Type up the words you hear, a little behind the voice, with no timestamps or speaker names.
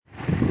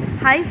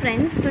Hi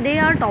friends, today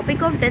our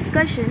topic of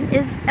discussion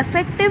is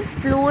effective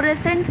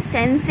fluorescent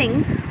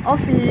sensing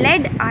of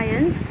lead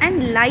ions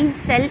and live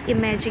cell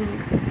imaging.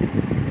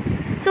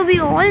 So we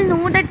all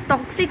know that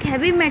toxic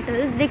heavy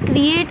metals, they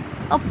create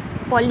a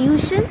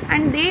pollution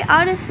and they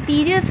are a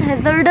serious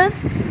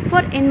hazardous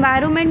for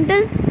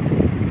environmental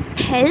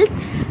health,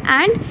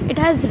 and it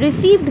has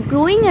received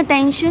growing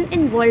attention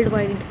in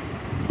worldwide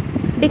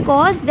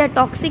because their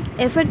toxic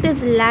effect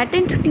is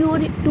latent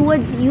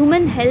towards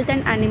human health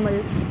and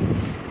animals.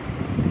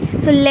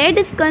 So lead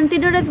is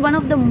considered as one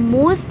of the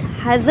most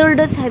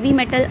hazardous heavy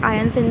metal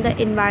ions in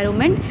the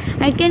environment.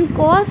 It can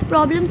cause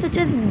problems such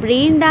as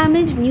brain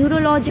damage,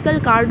 neurological,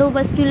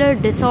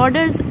 cardiovascular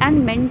disorders,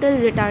 and mental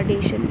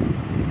retardation.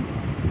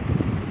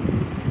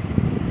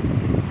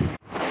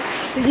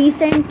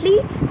 Recently,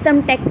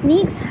 some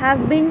techniques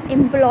have been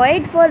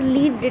employed for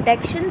lead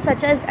detection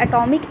such as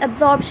atomic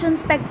absorption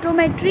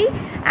spectrometry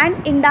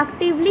and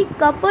inductively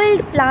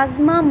coupled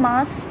plasma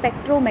mass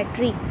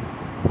spectrometry.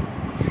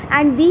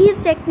 And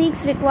these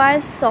techniques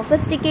require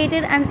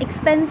sophisticated and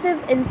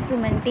expensive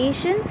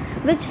instrumentation,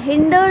 which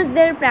hinders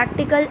their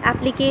practical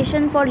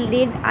application for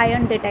lead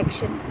ion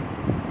detection.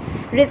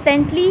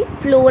 Recently,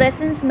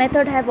 fluorescence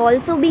methods have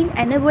also been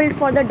enabled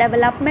for the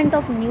development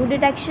of new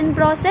detection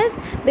process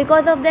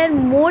because of their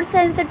more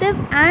sensitive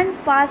and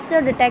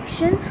faster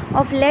detection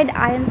of lead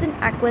ions in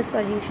aqueous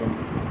solution.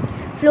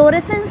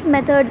 Fluorescence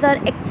methods are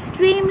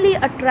extremely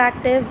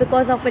attractive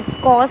because of its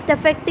cost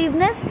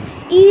effectiveness,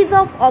 ease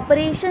of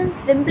operation,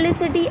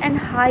 simplicity, and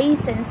high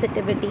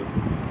sensitivity.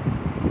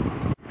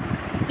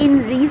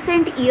 In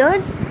recent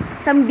years,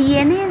 some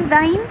DNA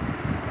enzyme,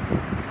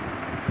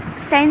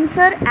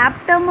 sensor,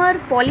 aptamer,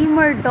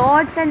 polymer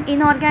dots, and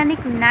inorganic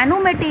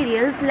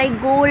nanomaterials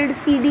like gold,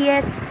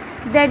 CDS,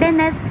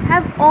 ZNS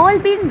have all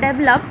been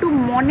developed to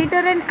monitor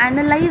and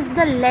analyze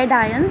the lead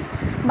ions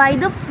by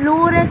the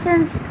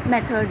fluorescence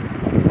method.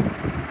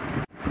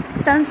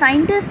 Some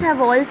scientists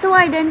have also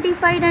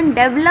identified and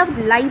developed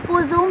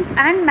liposomes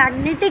and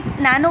magnetic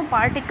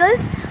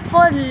nanoparticles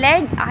for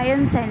lead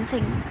ion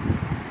sensing.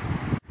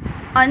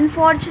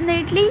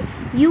 Unfortunately,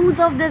 use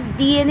of this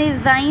DNA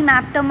enzyme,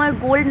 aptamer,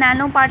 gold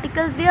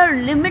nanoparticles, they are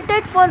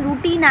limited for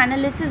routine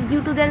analysis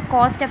due to their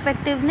cost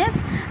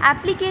effectiveness.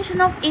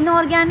 Application of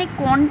inorganic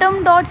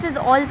quantum dots is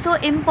also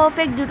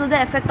imperfect due to the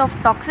effect of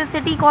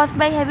toxicity caused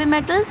by heavy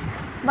metals,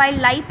 while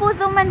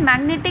liposome and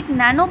magnetic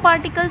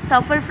nanoparticles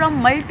suffer from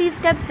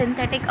multi-step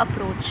synthetic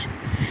approach.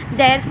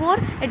 Therefore,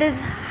 it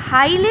is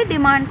highly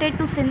demanded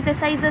to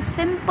synthesize a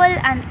simple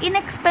and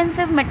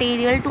inexpensive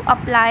material to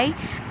apply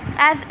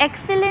as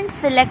excellent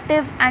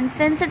selective and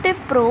sensitive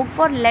probe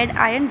for lead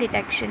ion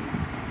detection.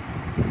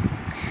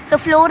 So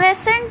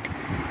fluorescent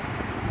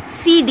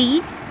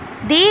CD,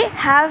 they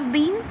have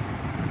been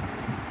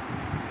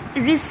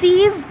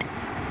received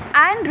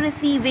and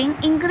receiving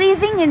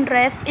increasing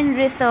interest in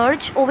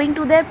research owing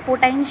to their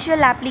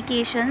potential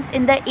applications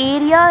in the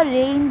area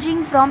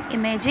ranging from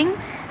imaging,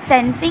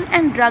 sensing,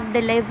 and drug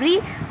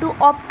delivery to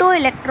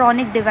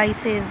optoelectronic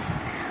devices.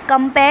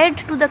 Compared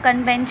to the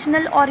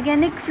conventional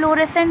organic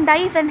fluorescent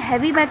dyes and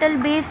heavy metal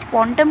based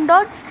quantum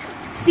dots,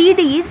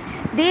 CDs,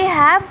 they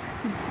have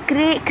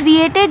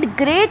created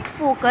great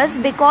focus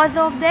because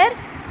of their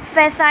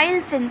facile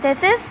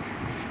synthesis,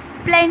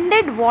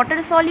 splendid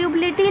water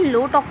solubility,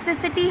 low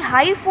toxicity,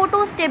 high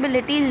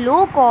photostability,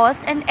 low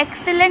cost, and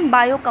excellent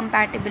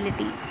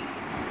biocompatibility.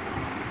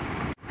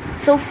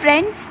 So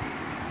friends,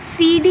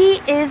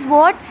 CD is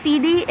what?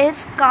 CD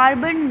is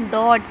carbon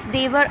dots.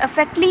 They were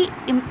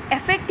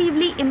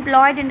effectively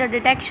employed in the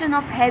detection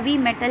of heavy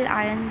metal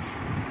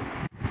ions.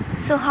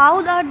 So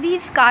how are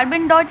these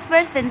carbon dots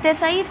were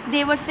synthesized?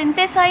 They were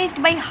synthesized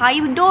by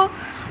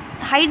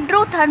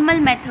hydrothermal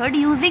method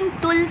using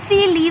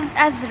tulsi leaves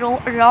as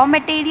raw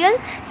material.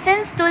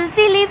 Since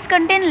tulsi leaves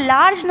contain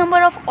large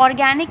number of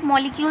organic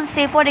molecules,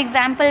 say for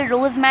example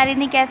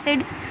rosmarinic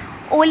acid,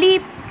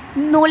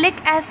 olenolic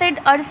acid,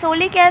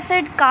 ursolic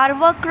acid,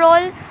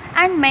 carvacrol,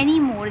 and many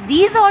more.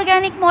 These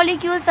organic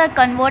molecules are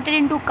converted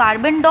into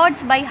carbon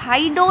dots by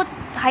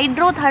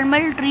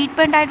hydrothermal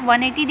treatment at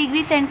 180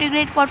 degrees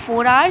centigrade for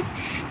 4 hours.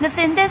 The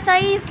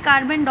synthesized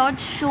carbon dot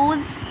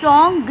shows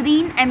strong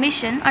green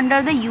emission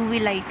under the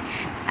UV light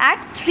at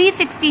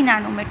 360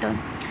 nanometer.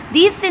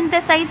 These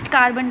synthesized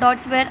carbon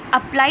dots were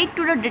applied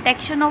to the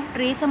detection of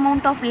trace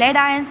amount of lead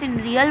ions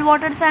in real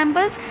water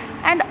samples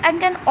and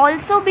can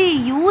also be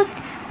used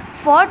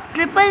for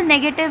triple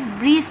negative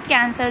breast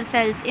cancer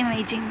cells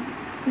imaging.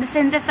 The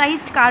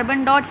synthesized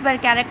carbon dots were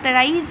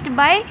characterized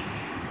by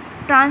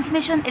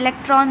transmission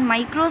electron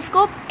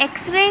microscope,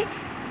 X-ray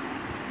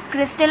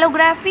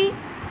crystallography,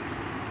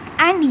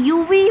 and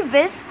UV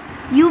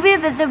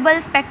visible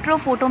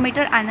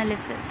spectrophotometer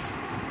analysis.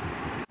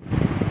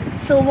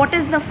 So what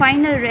is the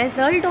final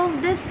result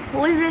of this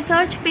whole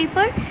research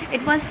paper?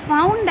 It was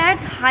found that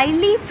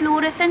highly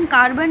fluorescent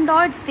carbon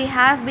dots, they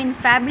have been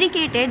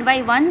fabricated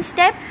by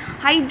one-step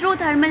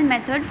hydrothermal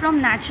method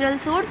from natural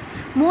source.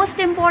 Most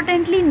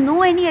importantly,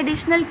 no any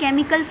additional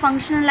chemical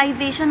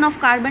functionalization of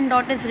carbon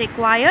dot is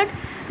required,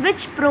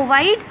 which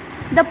provide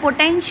the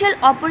potential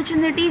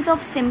opportunities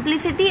of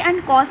simplicity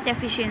and cost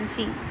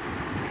efficiency.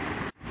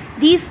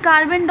 These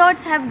carbon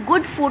dots have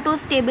good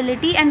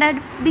photostability and are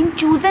being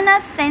chosen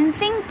as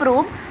sensing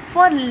probe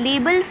for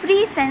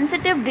label-free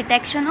sensitive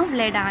detection of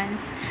lead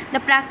ions. The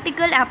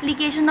practical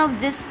application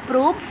of this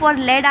probe for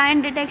lead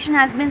ion detection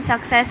has been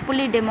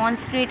successfully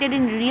demonstrated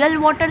in real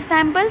water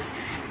samples.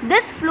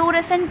 These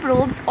fluorescent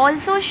probes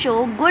also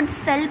show good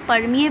cell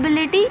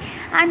permeability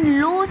and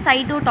low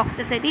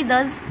cytotoxicity.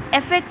 Thus,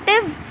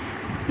 effective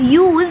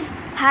use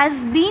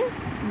has been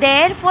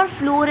there for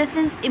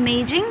fluorescence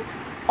imaging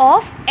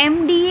of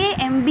MDA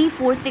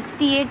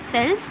MB468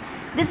 cells.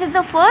 This is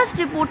the first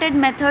reported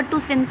method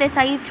to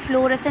synthesize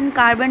fluorescent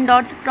carbon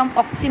dots from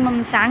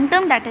Ocimum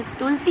sanctum, that is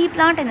tulsi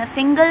plant, in a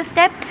single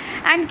step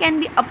and can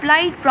be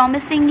applied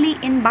promisingly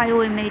in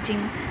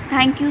bioimaging.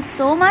 Thank you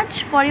so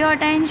much for your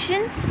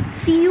attention.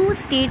 See you.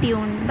 Stay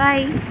tuned.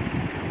 Bye.